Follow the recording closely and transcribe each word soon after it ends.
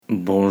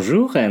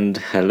Bonjour and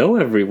hello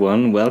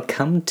everyone.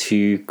 Welcome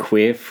to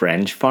Queer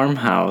French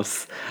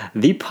Farmhouse,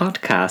 the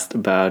podcast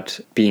about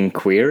being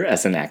queer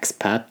as an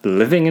expat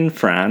living in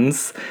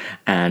France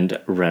and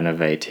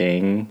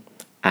renovating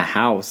a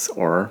house,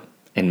 or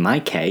in my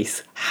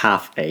case,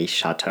 half a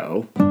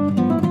chateau.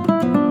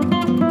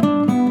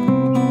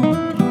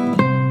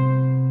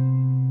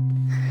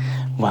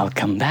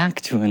 Welcome back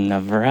to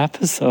another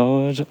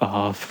episode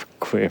of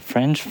Queer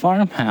French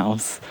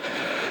Farmhouse.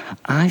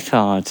 I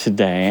thought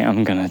today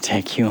I'm gonna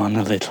take you on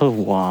a little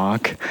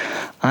walk.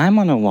 I'm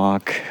on a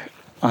walk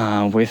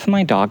with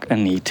my dog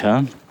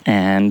Anita,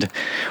 and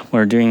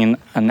we're doing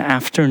an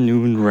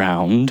afternoon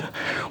round.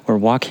 We're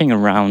walking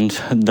around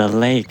the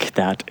lake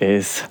that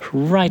is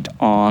right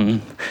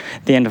on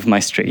the end of my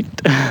street,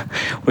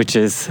 which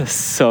is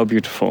so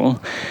beautiful.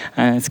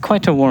 It's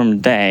quite a warm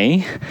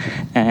day,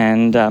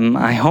 and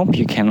I hope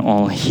you can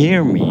all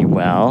hear me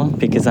well,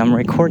 because I'm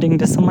recording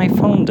this on my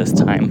phone this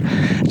time.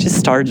 I just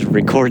started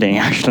recording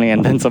actually,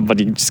 and then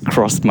somebody just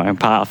crossed my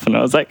path, and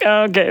I was like,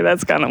 okay,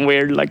 that's kind of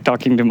weird, like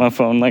talking to my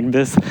phone like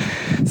this.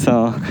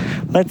 So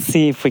let's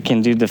see if we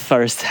can do the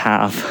first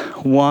half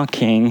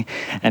walking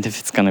and if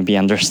it's going to be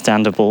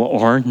understandable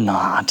or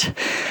not.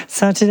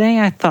 So today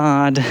I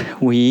thought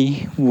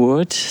we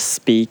would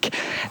speak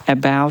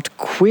about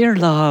queer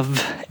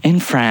love in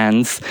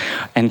France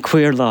and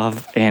queer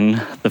love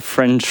in the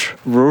French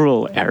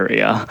rural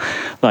area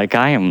like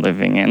I am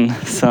living in.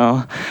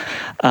 So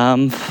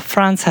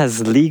France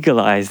has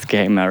legalized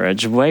gay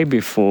marriage way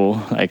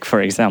before, like,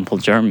 for example,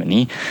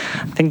 Germany.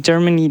 I think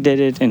Germany did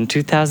it in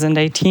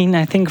 2018.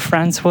 I think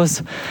France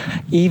was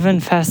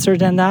even faster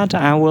than that.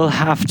 I will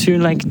have to,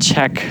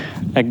 check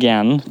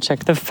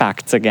the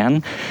facts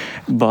again.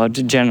 But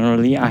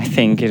generally, I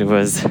think it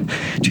was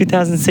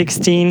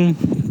 2016,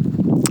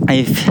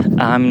 if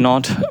I'm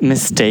not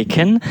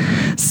mistaken.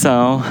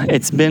 So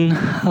it's been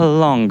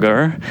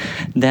longer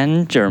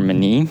than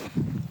Germany.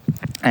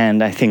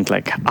 And I think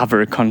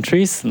other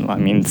countries,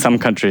 some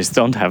countries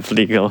don't have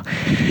legal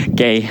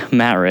gay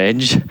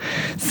marriage.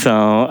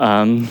 So,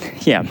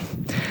 yeah.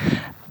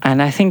 And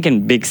I think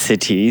in big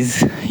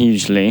cities,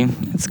 usually,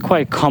 it's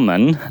quite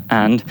common,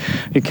 and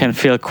you can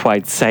feel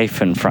quite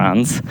safe in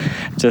France,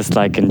 just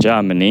like in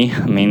Germany.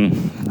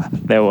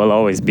 There will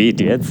always be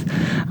idiots.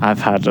 I've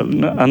had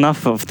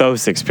enough of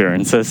those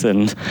experiences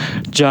in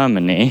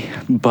Germany,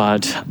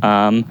 but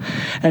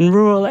in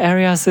rural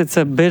areas, it's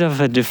a bit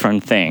of a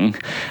different thing.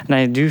 And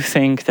I do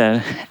think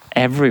that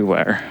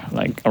everywhere,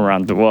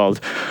 around the world,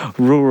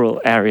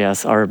 rural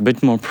areas are a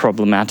bit more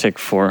problematic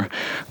for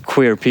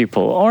queer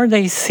people, or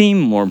they seem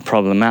more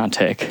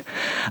problematic.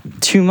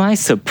 To my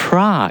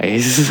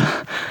surprise,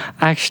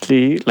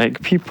 actually,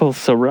 people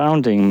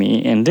surrounding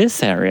me in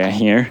this area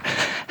here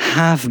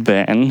have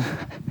been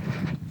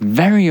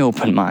very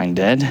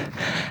open-minded,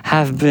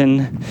 have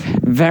been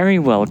very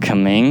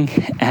welcoming,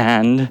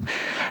 and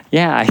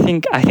yeah, I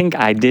think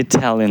I did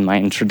tell in my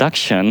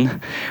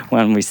introduction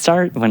when I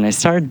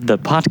started the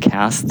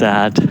podcast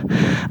that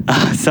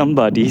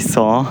somebody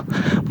saw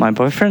my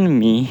boyfriend and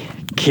me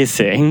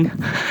kissing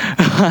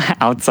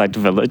outside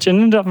the village,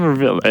 in another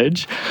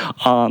village,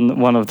 on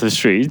one of the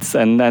streets,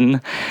 and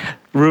then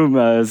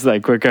rumors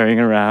were going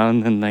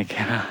around and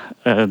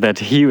that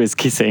he was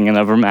kissing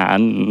another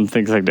man and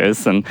things like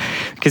this, and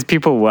because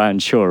people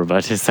weren't sure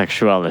about his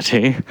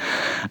sexuality,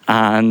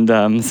 and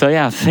so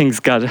yeah, things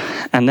got,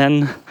 and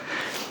then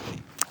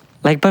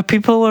but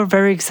people were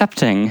very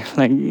accepting,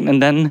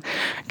 and then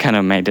kind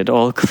of made it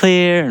all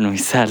clear, and we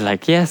said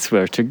yes,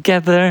 we're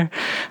together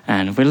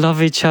and we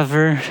love each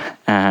other,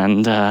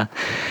 and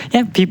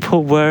yeah,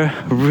 people were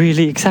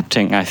really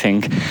accepting, I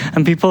think,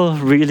 and people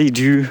really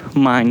do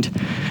mind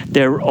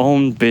their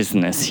own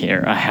business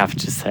here, I have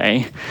to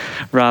say,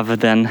 rather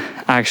than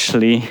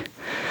actually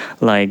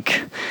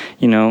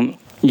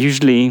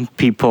usually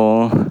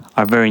people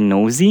are very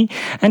nosy,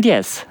 and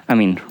yes,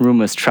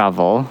 rumors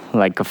travel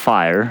like a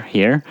fire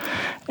here.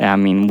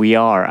 We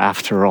are,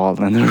 after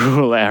all, in a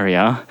rural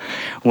area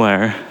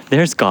where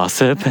there's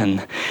gossip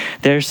and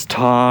there's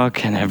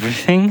talk and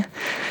everything.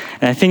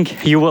 And I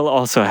think you will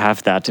also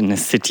have that in a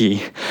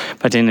city,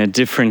 but in a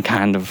different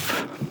kind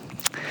of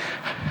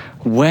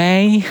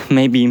way,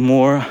 maybe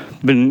more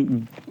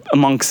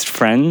amongst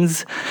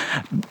friends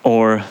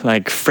or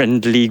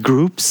friendly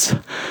groups.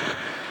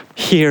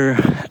 Here,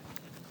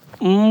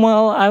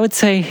 well, I would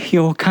say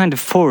you're kind of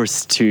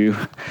forced to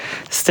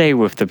stay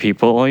with the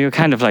people, or you're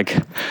kind of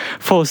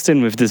forced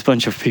in with this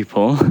bunch of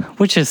people,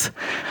 which is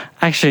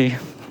actually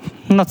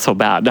not so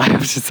bad, I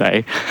have to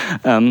say.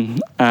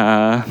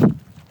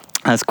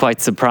 I was quite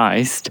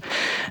surprised,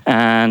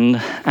 and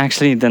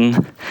actually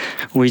then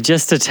we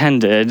just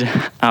attended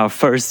our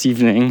first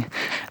evening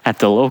at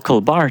the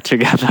local bar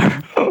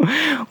together,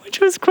 which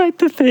was quite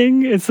the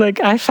thing. It's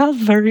I felt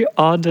very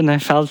odd, and I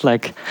felt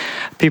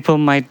people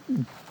might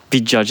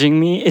be judging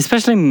me,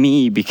 especially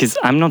me, because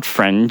I'm not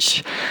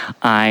French.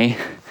 I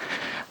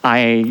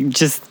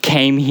just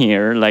came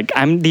here,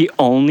 I'm the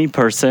only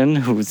person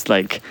who's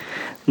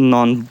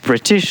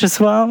non-British as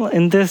well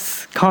in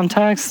this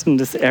context, in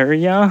this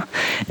area,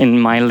 in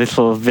my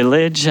little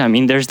village. I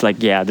mean, there's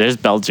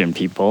Belgian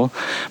people,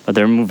 but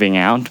they're moving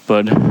out.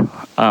 But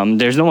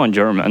there's no one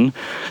German,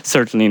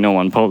 certainly no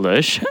one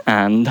Polish,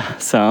 and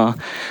so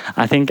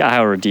I think I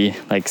already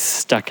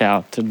stuck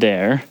out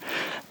there.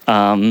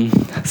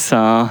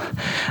 So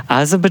I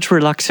was a bit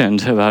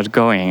reluctant about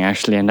going,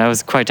 actually, and I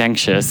was quite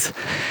anxious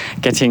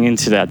getting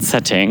into that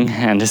setting,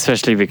 and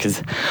especially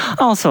because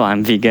also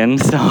I'm vegan,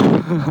 so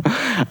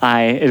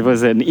it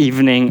was an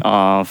evening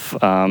of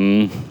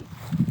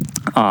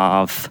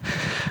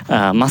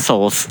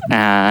mussels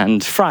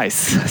and fries.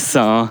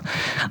 So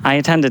I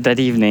attended that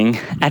evening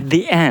at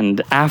the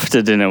end,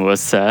 after dinner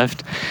was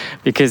served,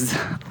 because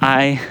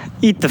I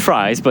eat the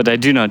fries, but I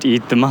do not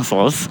eat the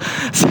mussels.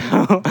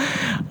 So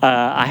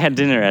I had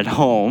dinner at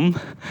home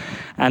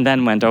and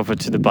then went over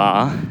to the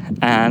bar.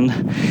 And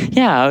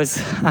yeah,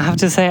 I have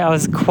to say I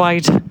was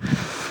quite,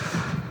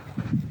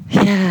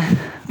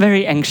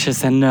 very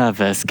anxious and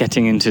nervous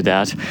getting into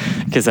that,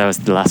 because I was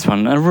the last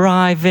one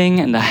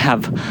arriving, and I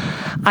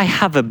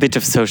have a bit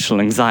of social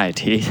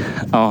anxiety.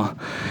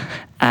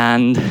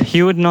 And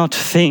you would not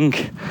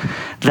think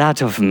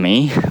that of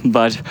me,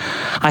 but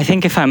I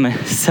think if I'm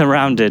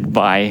surrounded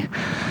by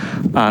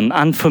an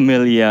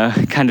unfamiliar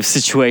kind of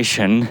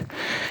situation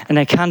and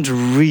I can't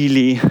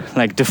really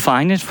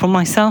define it for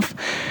myself,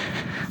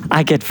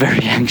 I get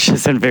very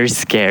anxious and very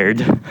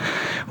scared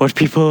what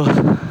people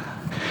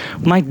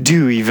might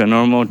do even,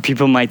 or what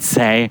people might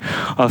say,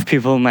 or if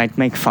people might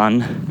make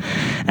fun.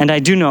 And I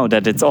do know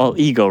that it's all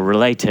ego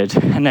related,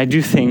 and I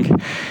do think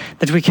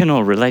that we can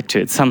all relate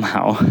to it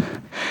somehow.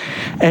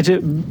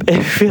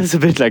 It feels a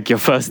bit like your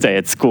first day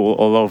at school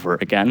all over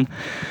again.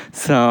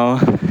 So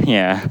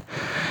yeah,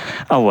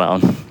 oh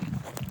well.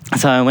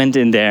 So I went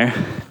in there,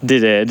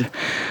 did it,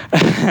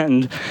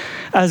 and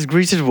I was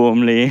greeted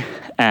warmly.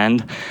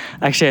 And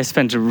actually, I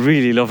spent a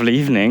really lovely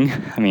evening.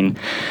 I mean,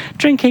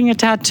 drinking a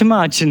tad too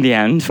much in the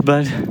end,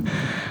 but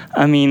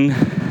I mean,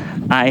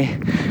 I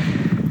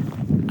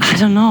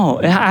don't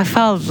know. I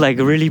felt like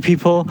really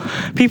people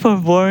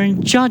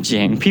weren't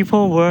judging.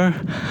 People were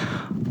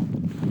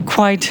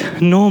quite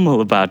normal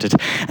about it,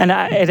 and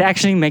it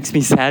actually makes me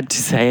sad to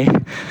say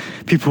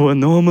people were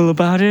normal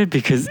about it,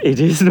 because it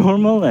is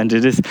normal and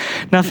it is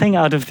nothing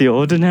out of the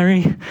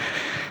ordinary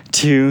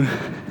to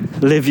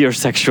live your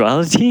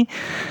sexuality.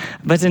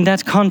 But in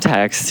that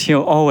context,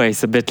 you're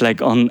always a bit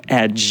on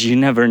edge. You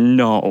never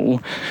know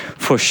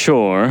for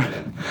sure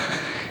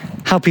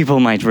how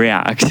people might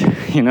react,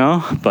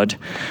 But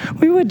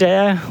we were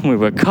there, we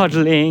were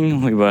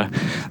cuddling, we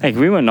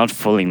were not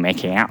fully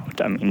making out,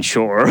 I mean,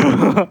 sure.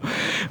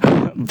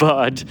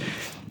 But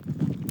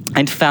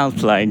it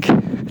felt like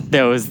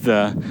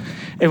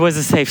it was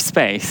a safe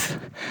space.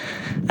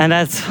 And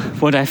that's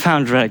what I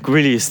found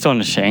really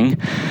astonishing.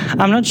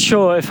 I'm not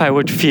sure if I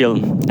would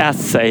feel as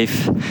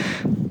safe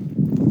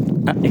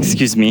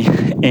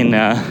in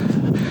a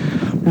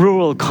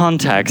rural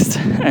context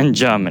in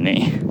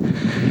Germany.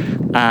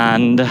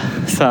 And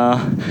so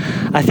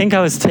I think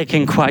I was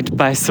taken quite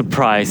by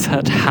surprise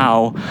at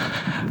how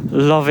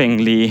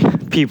lovingly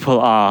people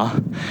are.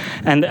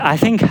 And I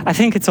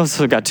think it's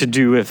also got to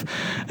do with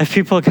if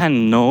people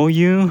can know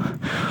you,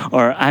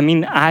 or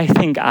I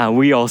think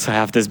we also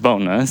have this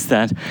bonus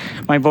that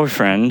my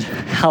boyfriend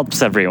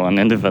helps everyone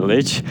in the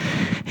village.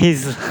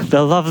 He's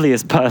the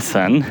loveliest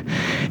person.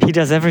 He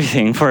does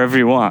everything for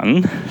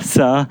everyone.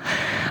 So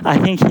I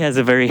think he has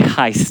a very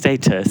high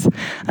status,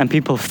 and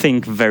people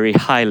think very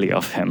highly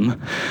of him.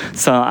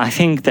 So I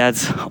think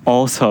that's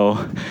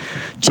also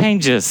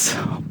changes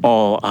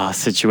all our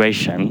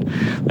situation,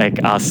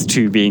 us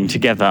two being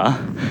together,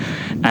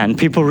 and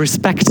people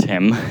respect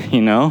him,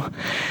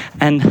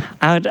 And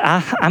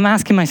I'm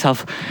asking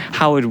myself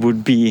how it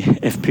would be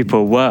if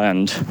people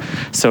weren't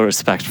so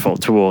respectful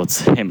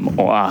towards him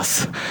or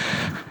us.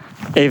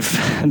 If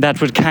that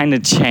would kind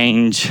of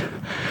change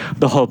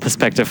the whole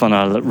perspective on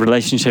our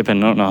relationship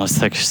and on our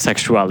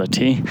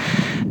sexuality.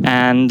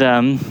 And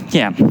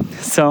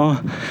so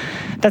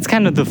that's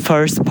kind of the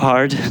first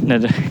part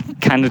that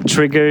kind of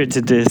triggered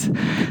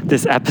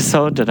this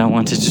episode that I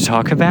wanted to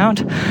talk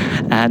about.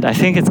 And I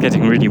think it's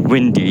getting really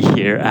windy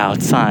here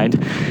outside,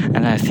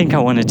 and I think I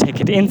want to take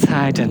it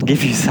inside and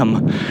give you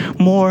some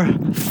more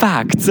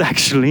facts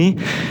actually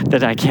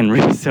that I can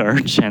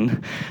research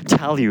and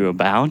tell you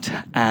about.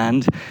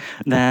 And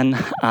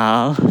then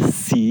I'll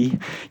see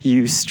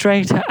you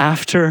straight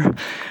after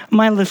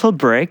my little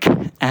break,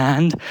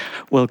 and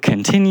we'll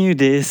continue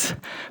this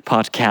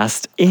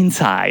podcast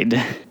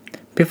inside.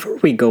 Before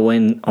we go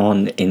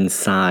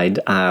inside,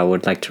 I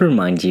would like to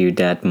remind you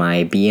that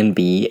my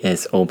B&B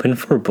is open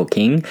for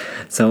booking.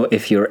 So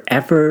if you're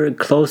ever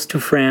close to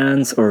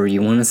France, or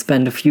you want to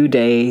spend a few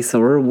days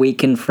or a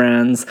week in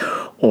France,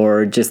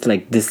 or just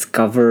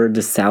discover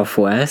the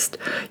Southwest,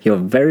 you're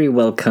very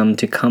welcome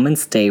to come and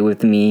stay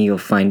with me. You'll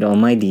find all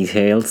my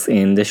details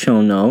in the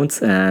show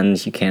notes,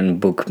 and you can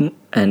book,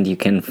 and you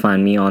can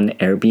find me on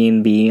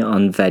Airbnb,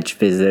 on Veg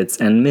Visits,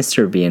 and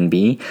Mr.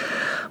 B&B.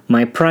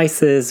 My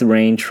prices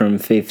range from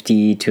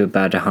 50 to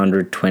about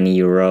 120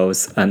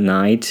 euros a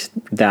night.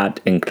 That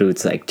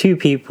includes like 2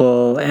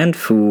 people and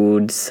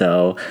food.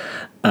 So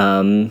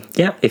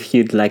yeah, if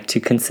you'd like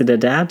to consider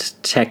that,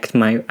 check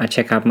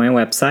out my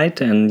website,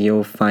 and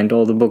you'll find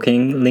all the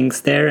booking links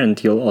there, and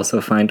you'll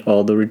also find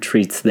all the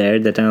retreats there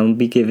that I'll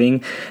be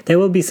giving. There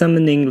will be some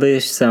in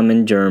English, some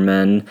in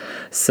German.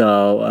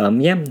 So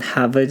yeah,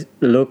 have a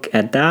look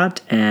at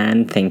that,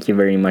 and thank you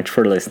very much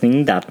for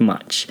listening that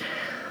much.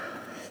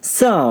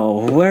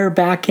 So we're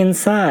back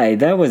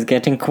inside. That was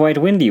getting quite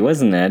windy,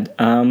 wasn't it?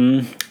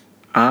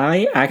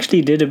 I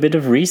actually did a bit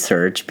of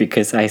research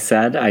because I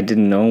said I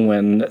didn't know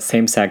when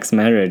same-sex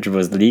marriage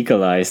was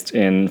legalized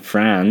in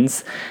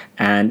France,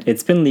 and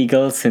it's been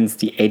legal since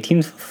the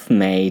 18th of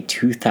May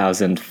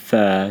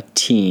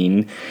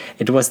 2013.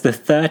 It was the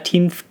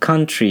 13th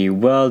country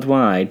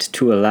worldwide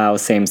to allow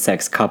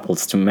same-sex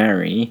couples to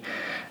marry.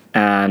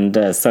 And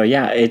so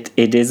yeah, it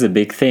is a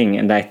big thing,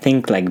 and I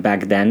think like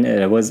back then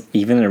there was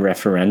even a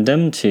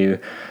referendum to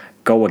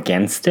go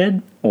against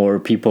it, or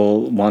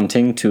people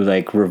wanting to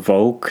like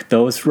revoke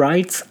those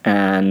rights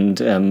and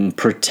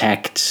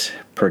protect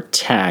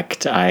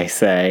I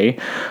say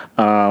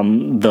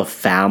the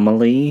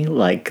family,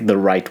 like the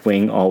right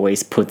wing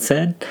always puts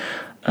it.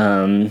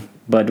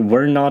 But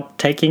we're not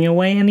taking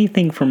away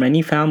anything from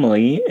any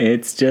family.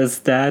 It's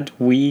just that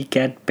we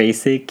get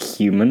basic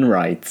human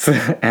rights.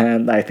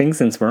 And I think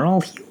since we're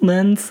all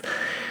humans,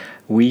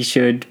 we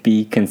should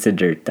be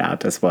considered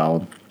that as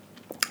well.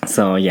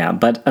 So yeah,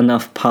 but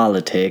enough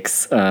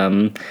politics.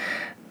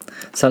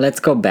 So let's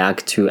go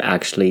back to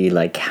actually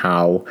like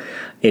how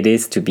it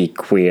is to be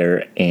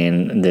queer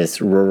in this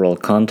rural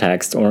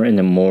context or in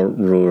a more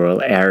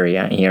rural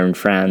area here in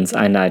France.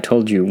 And I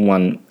told you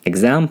one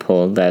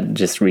example that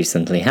just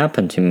recently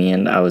happened to me,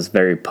 and I was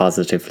very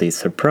positively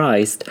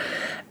surprised.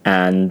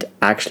 And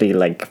actually,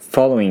 like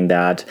following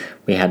that,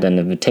 we had an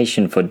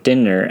invitation for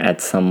dinner at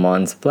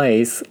someone's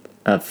place,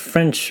 a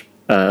French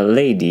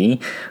lady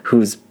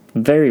who's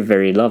very,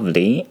 very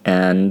lovely,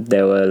 and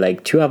there were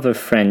like 2 other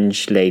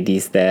French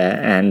ladies there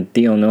and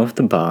the owner of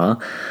the bar,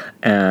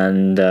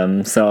 and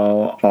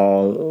so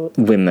all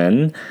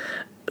women,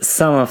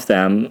 some of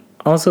them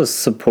also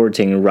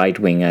supporting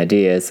right-wing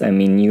ideas. I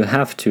mean, you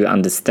have to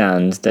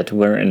understand that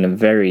we're in a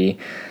very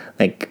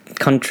like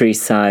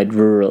countryside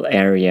rural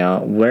area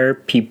where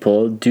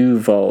people do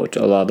vote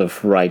a lot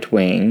of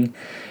right-wing,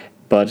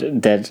 but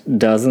that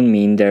doesn't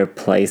mean their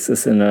place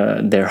is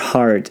their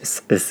heart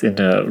is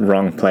in a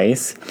wrong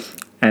place.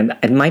 And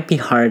it might be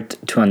hard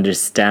to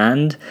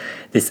understand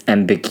this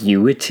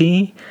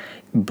ambiguity,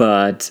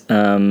 but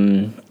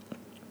and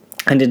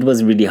it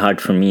was really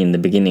hard for me in the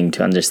beginning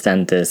to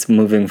understand this,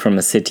 moving from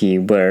a city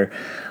where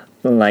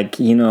like,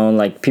 you know,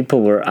 like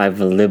people were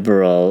either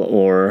liberal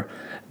or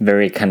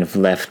very kind of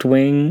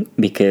left-wing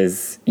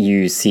because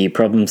you see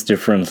problems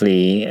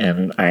differently.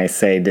 And I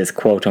say this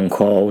quote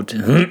unquote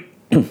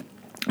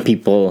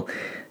people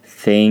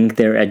think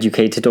they're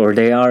educated, or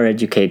they are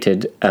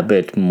educated a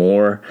bit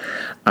more.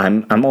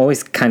 I'm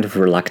always kind of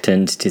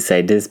reluctant to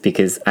say this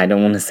because I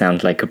don't want to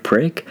sound like a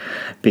prick,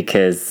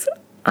 because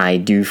I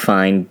do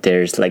find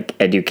there's like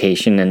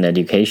education, and I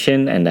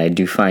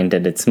do find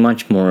that it's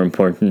much more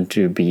important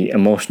to be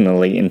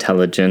emotionally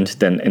intelligent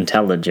than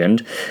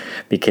intelligent,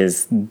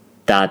 because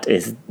that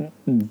is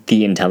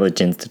the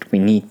intelligence that we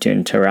need to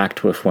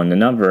interact with one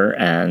another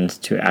and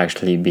to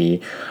actually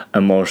be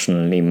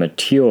emotionally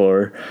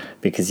mature,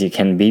 because you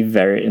can be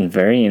very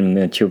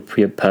immature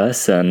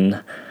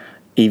person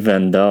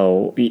even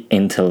though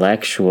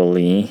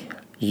intellectually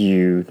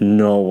you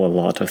know a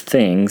lot of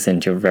things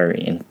and you're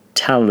very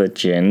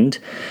intelligent,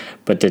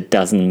 but it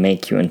doesn't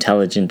make you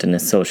intelligent in a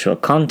social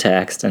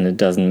context, and it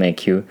doesn't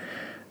make you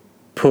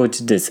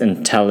put this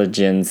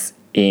intelligence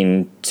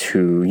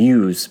into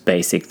use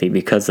basically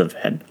because of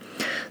it.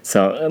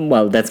 So,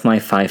 well, that's my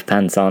 5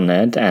 pence on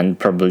it, and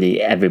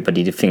probably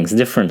everybody thinks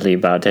differently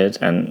about it,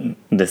 and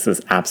this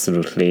is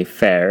absolutely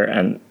fair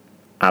and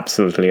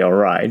absolutely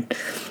alright.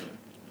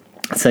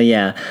 So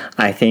yeah,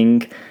 I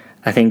think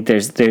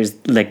there's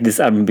like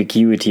this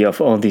ambiguity of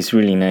all these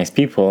really nice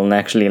people and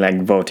actually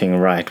like voting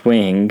right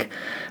wing,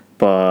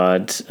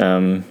 but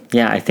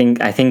yeah, I think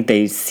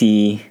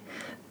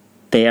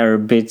they are a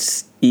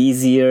bit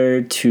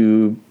easier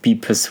to be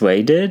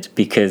persuaded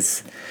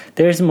because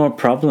there's more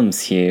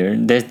problems here.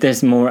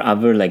 There's more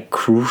other like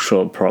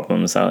crucial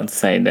problems, I would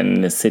say, than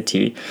in the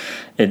city.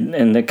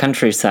 In the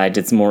countryside,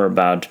 it's more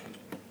about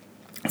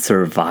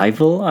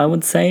survival, I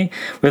would say,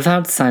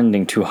 without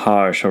sounding too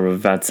harsh or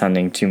without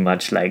sounding too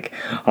much like,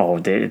 oh,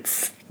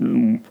 it's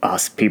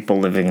us people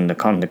living in the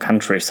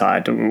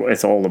countryside,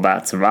 it's all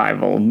about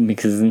survival,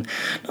 because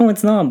no,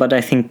 it's not. But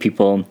I think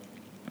people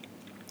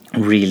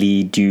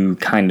really do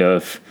kind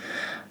of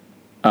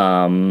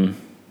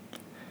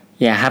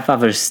have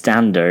other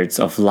standards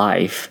of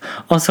life.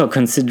 Also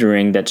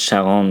considering that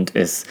Charente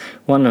is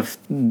one of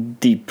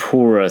the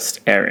poorest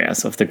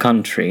areas of the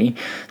country,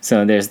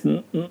 so there's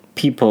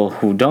people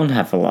who don't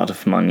have a lot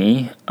of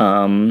money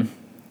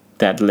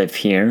that live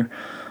here.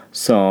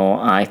 So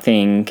I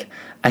think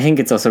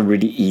it's also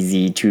really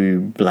easy to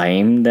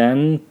blame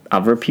then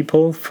other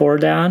people for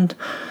that.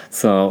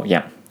 So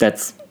yeah,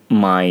 that's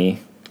my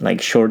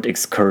like short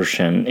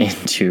excursion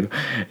into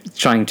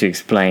trying to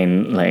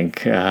explain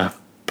like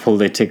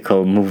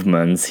political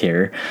movements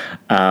here.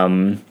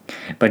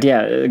 But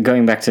yeah,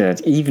 going back to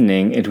that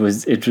evening, it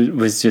was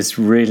just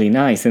really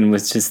nice and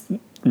was just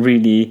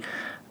really.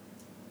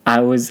 I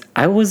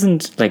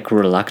wasn't like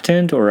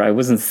reluctant or I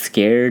wasn't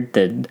scared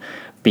that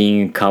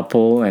being a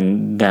couple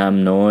and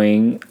them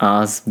knowing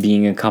us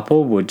being a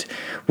couple would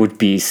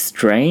be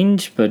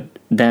strange, but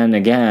then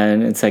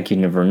again it's like you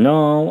never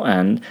know.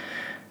 And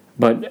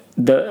but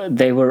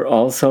they were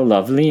also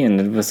lovely, and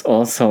it was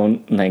also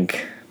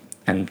like,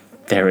 and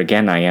there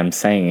again I am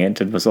saying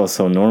it was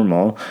also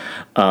normal.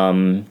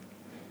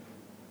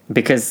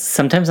 Because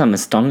sometimes I'm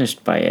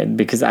astonished by it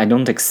because I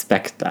don't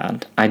expect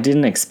that. I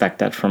didn't expect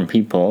that from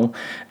people.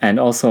 And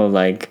also,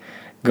 like,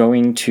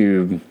 going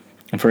to,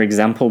 for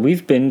example,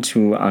 we've been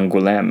to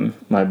Angoulême,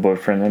 my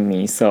boyfriend and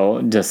me.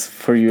 So, just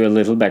for you, a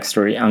little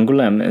backstory,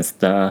 Angoulême is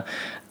the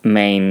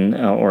main,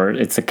 or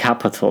it's a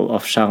capital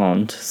of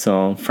Charente.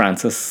 So,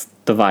 France is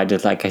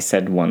divided, like I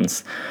said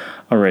once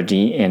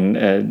already,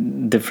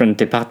 in different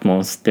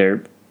departments.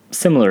 They're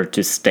similar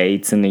to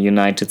states in the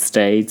United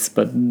States,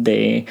 but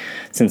they,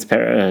 since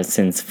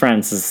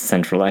France is a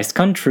centralized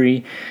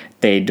country,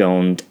 they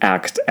don't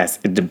act as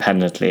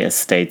independently as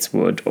states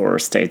would or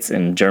states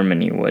in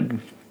Germany would.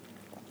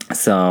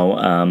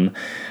 So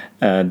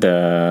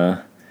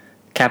the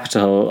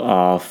capital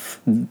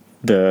of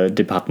the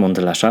Département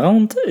de la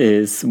Charente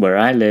is where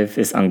I live,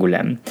 is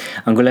Angoulême.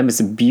 Angoulême is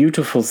a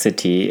beautiful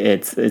city.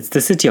 It's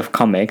the city of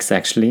comics,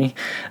 actually,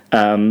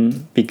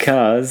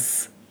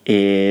 because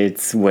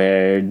it's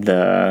where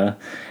the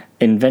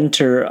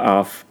inventor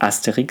of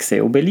Asterix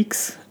et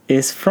Obelix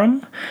is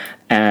from.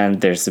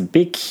 And there's a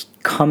big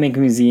comic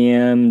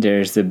museum,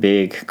 there's a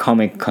big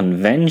comic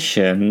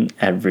convention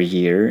every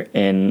year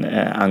in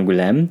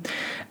Angoulême.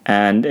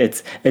 And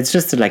it's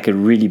just like a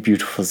really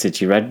beautiful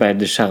city, right by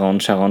the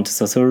Charente. Charente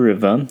is also a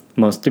river.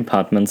 Most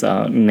departments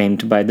are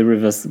named by the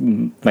rivers,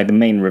 by the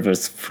main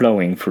rivers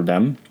flowing through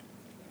them.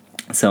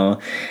 So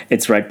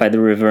it's right by the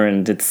river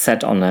and it's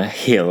set on a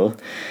hill,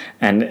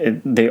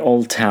 and the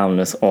old town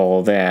is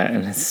all there,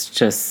 and it's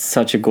just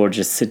such a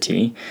gorgeous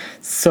city.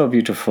 So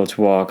beautiful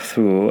to walk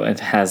through. It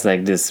has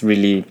like this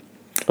really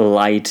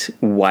light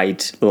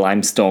white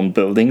limestone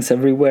buildings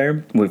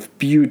everywhere with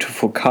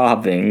beautiful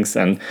carvings,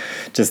 and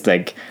just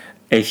like,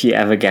 if you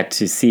ever get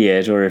to see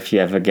it, or if you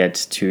ever get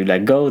to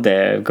like go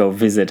there, go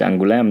visit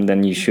Angoulême,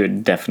 then you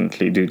should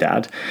definitely do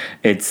that.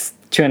 It's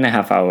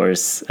 2.5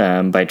 hours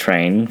by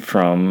train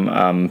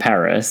from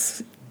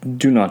Paris.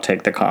 Do not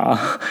take the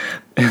car.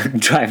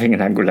 Driving in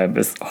Angoulême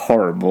is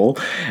horrible,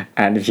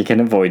 and if you can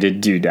avoid it,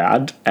 do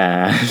that.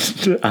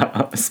 And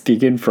I'm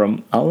speaking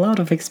from a lot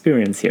of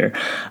experience here.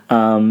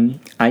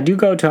 I do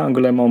go to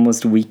Angoulême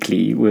almost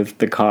weekly with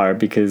the car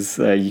because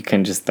you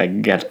can just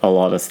like get a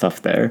lot of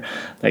stuff there,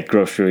 like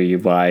grocery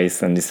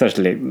wise, and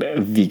especially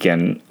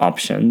vegan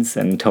options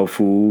and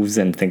tofus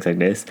and things like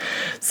this.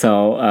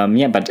 So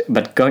yeah,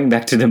 but going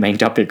back to the main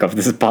topic of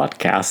this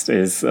podcast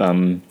is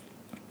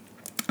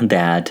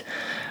that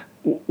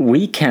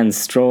we can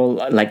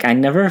stroll. Like, I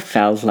never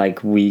felt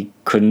like we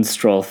couldn't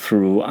stroll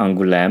through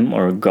Angoulême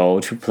or go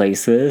to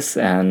places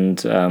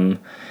and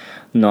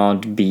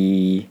not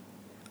be,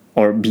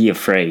 or be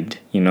afraid,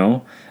 you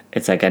know?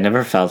 It's like I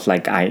never felt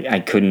like I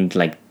couldn't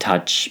like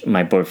touch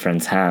my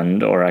boyfriend's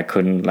hand, or I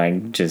couldn't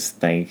like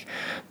just like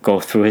go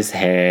through his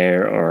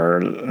hair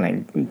or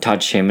like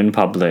touch him in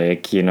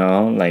public, you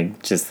know?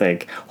 Like just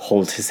like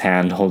hold his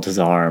hand, hold his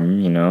arm,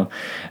 you know?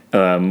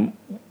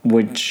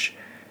 Which,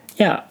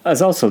 yeah,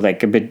 is also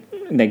like a bit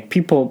like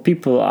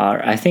people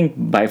are, I think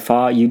by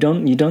far you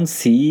don't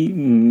see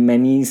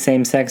many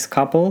same-sex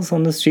couples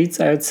on the streets,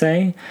 I would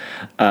say,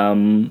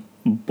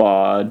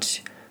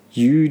 but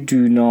you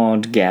do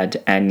not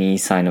get any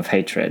sign of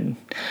hatred.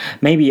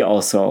 Maybe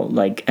also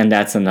like, and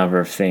that's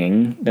another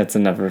thing, that's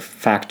another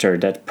factor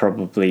that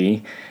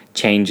probably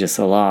changes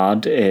a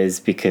lot, is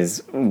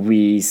because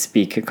we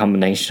speak a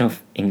combination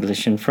of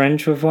English and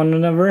French with one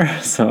another.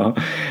 So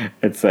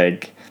it's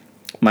like,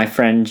 my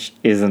French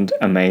isn't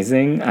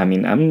amazing. I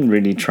mean, I'm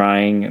really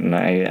trying, and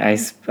I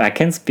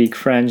can speak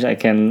French. I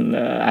can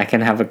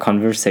have a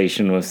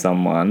conversation with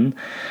someone,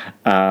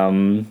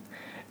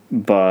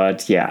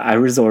 but yeah, I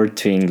resort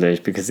to English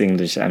because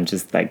English, I'm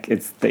just like,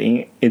 it's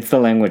the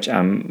language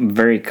I'm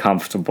very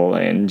comfortable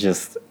in,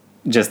 just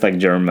like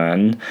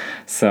German.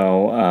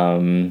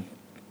 So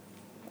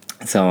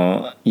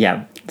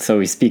yeah, so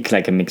we speak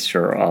like a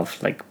mixture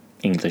of like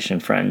English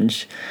and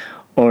French,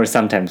 or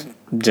sometimes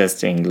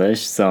just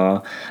English.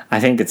 So I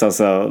think it's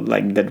also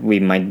like that we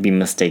might be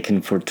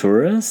mistaken for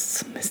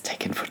tourists.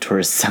 Mistaken for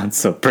tourists sounds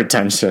so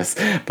pretentious,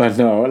 but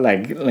no,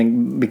 like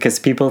because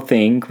people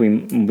think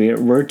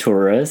we're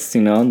tourists,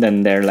 you know.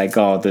 Then they're like,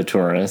 oh, the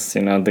tourists,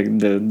 you know,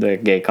 the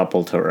gay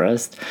couple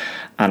tourist.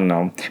 I don't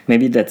know.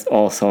 Maybe that's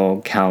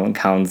also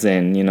counts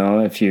in, you know,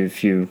 if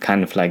you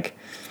kind of like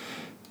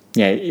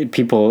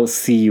people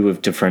see you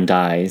with different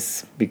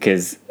eyes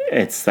because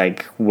it's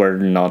like we're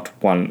not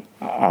one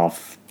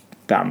of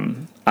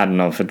them. I don't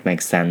know if it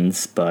makes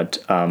sense, but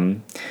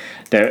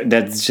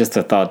that's just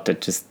a thought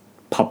that just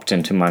popped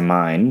into my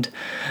mind.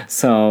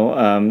 So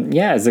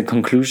as a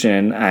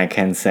conclusion, I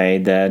can say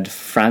that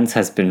France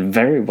has been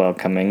very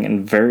welcoming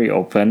and very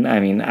open. I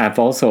mean, I've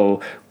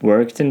also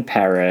worked in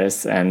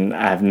Paris, and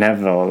I've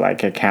never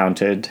like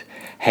encountered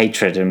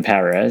hatred in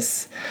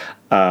Paris.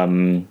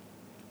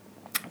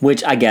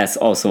 Which I guess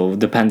also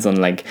depends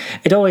on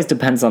it always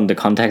depends on the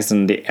context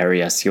and the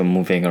areas you're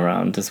moving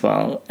around as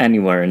well,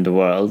 anywhere in the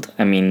world.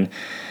 I mean,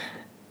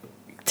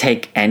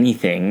 take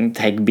anything,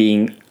 take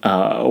being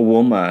a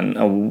woman,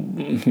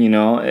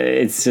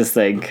 it's just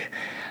I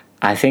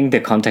think the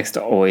context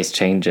always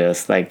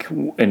changes,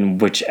 in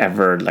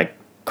whichever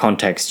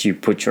context you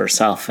put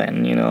yourself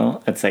in,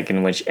 it's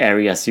in which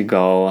areas you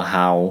go,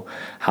 how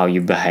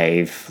you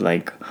behave,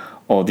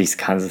 all these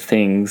kinds of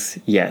things.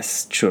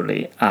 Yes,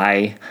 truly,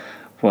 I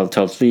will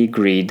totally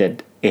agree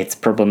that it's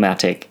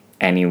problematic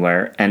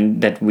anywhere,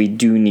 and that we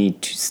do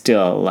need to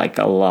still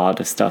a lot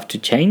of stuff to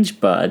change,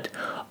 but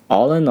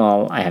all in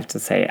all, I have to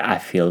say I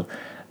feel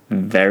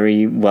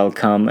very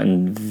welcome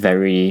and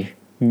very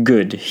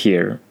good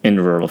here in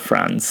rural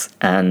France,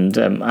 and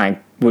I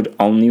would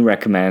only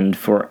recommend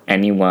for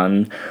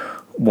anyone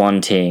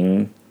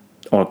wanting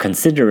or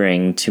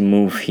considering to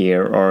move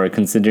here or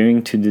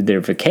considering to do their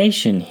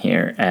vacation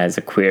here as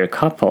a queer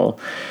couple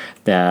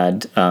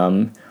that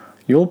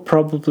you'll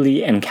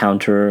probably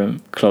encounter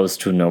close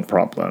to no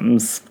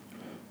problems.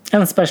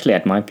 And especially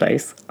at my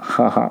place.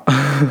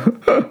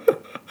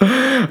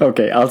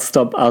 Okay, I'll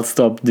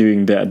stop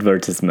doing the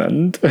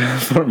advertisement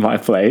for my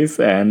place,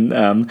 and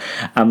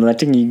I'm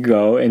letting you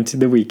go into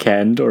the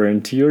weekend or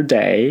into your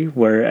day,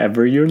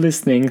 wherever you're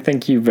listening.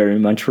 Thank you very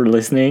much for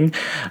listening.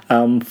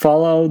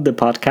 Follow the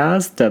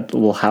podcast. That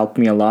will help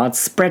me a lot.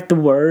 Spread the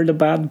word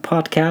about the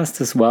podcast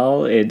as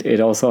well.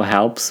 It also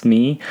helps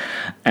me.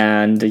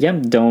 And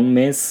don't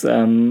miss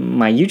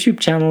my YouTube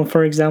channel,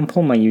 for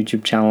example. My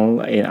YouTube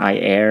channel, I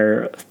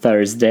air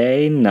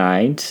Thursday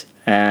night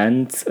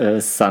and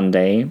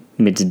Sunday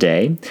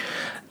midday.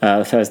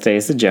 Thursday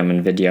is a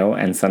German video,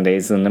 and Sunday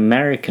is an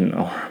American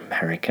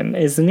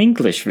is an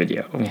English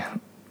video. Yeah.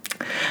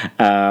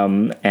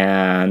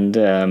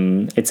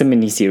 It's a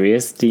mini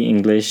series, the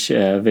English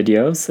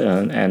videos,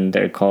 and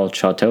they're called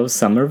Chateau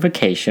Summer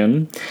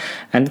Vacation,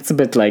 and it's a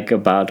bit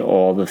about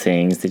all the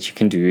things that you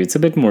can do. It's a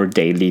bit more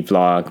daily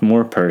vlog,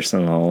 more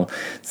personal,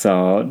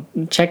 so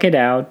check it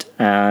out,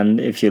 and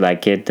if you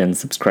like it, then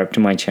subscribe to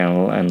my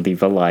channel and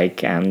leave a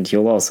like, and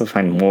you'll also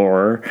find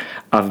more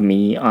of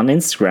me on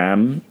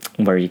Instagram,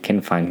 where you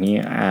can find me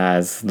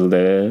as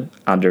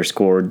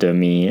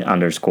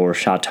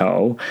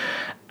le_demi_chateau.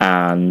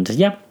 And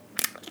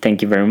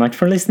thank you very much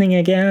for listening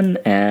again,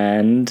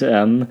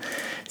 and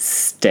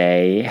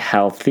stay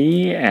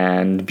healthy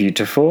and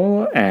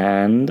beautiful,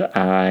 and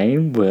I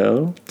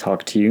will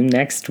talk to you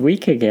next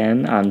week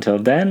again. Until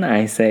then,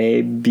 I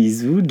say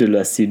bisous de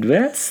la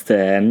Sud-Ouest,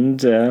 and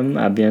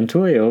à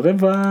bientôt et au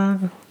revoir.